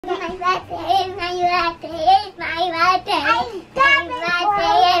My birthday is my birthday is my birthday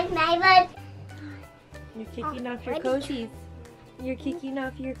is my birthday. You're kicking off your cozies. You're kicking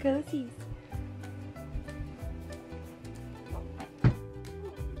off your cozies.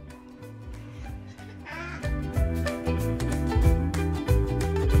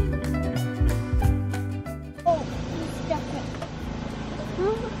 Oh, you stuck it.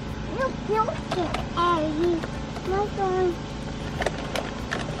 You broke it, Ellie. My phone.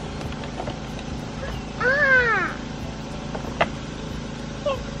 Ah!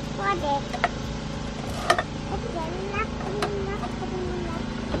 Just got it.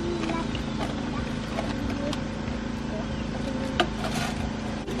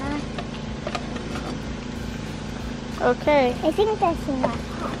 Okay. I think that's enough.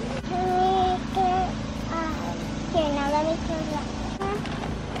 Here, now let me turn it up.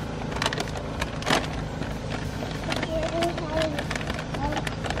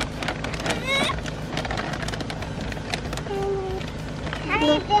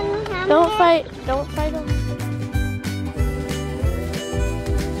 Don't fight. Don't fight them.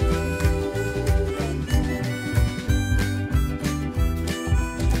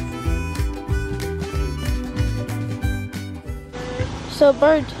 So,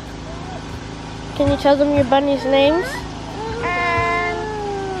 Bird, can you tell them your bunny's names?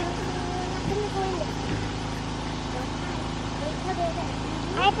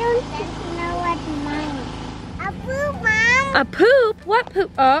 I don't know what mine is. A poop, Mom. A poop? What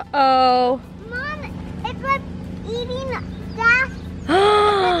poop? Uh-oh. Mom, it was eating that. It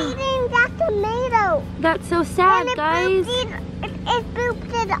was eating that tomato. That's so sad, guys. It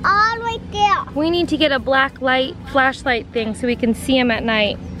pooped it all right there. We need to get a black light, flashlight thing so we can see him at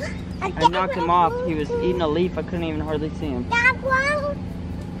night. I knocked him off. He was eating a leaf. I couldn't even hardly see him. That one?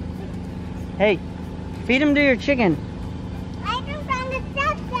 Hey, feed him to your chicken. I don't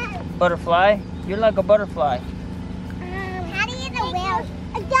understand. Butterfly. You're like a butterfly. How do you get a whale?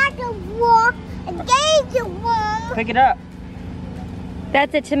 I got a walk. I gave you one. Pick it up.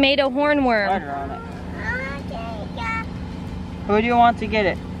 That's a tomato hornworm. Butter on it. Okay, yeah. Who do you want to get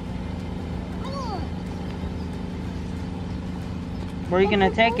it? Where are you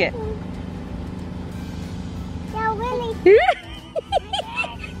gonna take it? Yeah, Willie.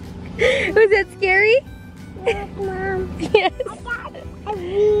 Was that scary? Yes, Mom. Yes. I got a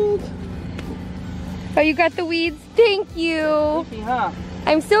weed. Oh, you got the weeds? Thank you. Fishy, huh?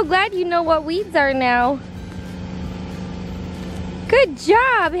 I'm so glad you know what weeds are now. Good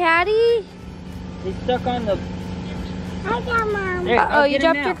job, Hattie. He's stuck on the... I got Mom. There, Uh-oh, you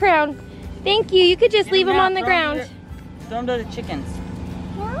dropped your crown. Thank you. You could just leave him on the ground. Throw him to the chickens.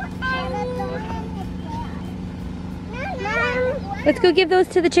 Let's go give those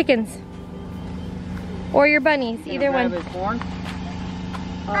to the chickens. Or your bunnies, either one. His horn.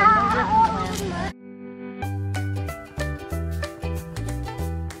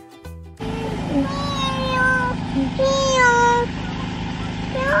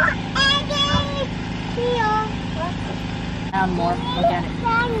 Down more. Look at it.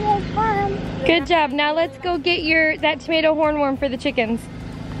 Good job. Now let's go get that tomato hornworm for the chickens.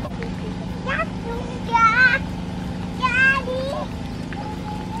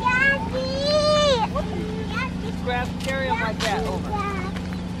 Carry him like that over.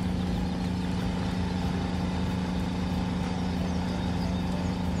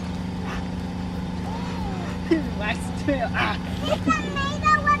 Wax tail. Ah. The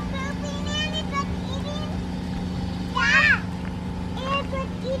tomato was pooping and it was eating. Yeah, it was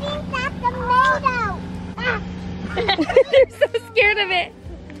eating that tomato. They're so scared of it.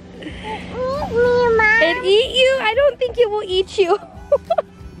 It eat me, Mom. It eat you? I don't think it will eat you.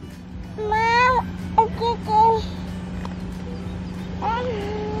 Mom,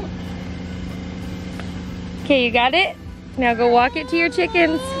 Okay, you got it? Now go walk it to your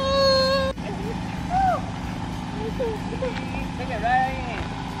chickens. Take it right in.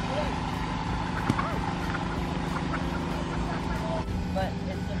 But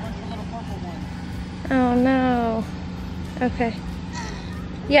it's a bunch of little purple ones. Oh no. Okay.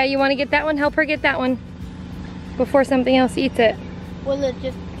 Yeah, you want to get that one? Help her get that one before something else eats it. Will it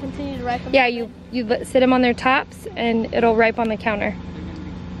just continue to ripen? Yeah, you sit them on their tops and it'll ripe on the counter.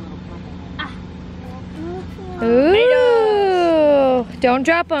 Ooh! Don't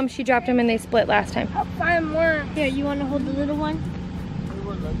drop them. She dropped them and they split last time. I'll find more. Here, you want to hold the little one? We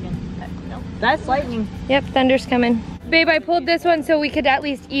were looking. No. That's lightning. Yep, thunder's coming. Babe, I pulled this one so we could at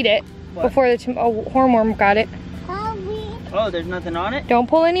least eat it before the hornworm got it. Oh, there's nothing on it? Don't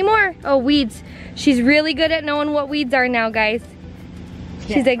pull any more. Oh, weeds. She's really good at knowing what weeds are now, guys.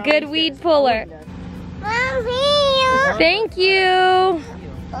 She's a good weed puller. Mom, here. Thank you.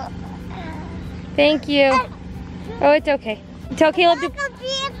 Thank you. Oh, it's okay. Tell Caleb to... That's a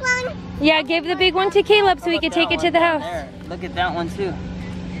big one. Yeah, give the big one to Caleb so he can take it to the house. There. Look at that one too.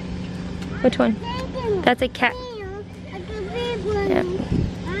 Which one? That's a cat. That's a big one. Yeah.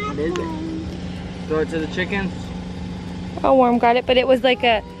 What is it? Throw it to the chickens. Oh, Worm got it, but it was like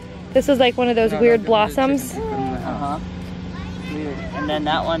a... This was like one of those weird blossoms. Uh-huh. Weird. And then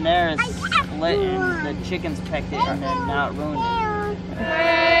that one there is split and the chickens pecked it and then now it ruined it.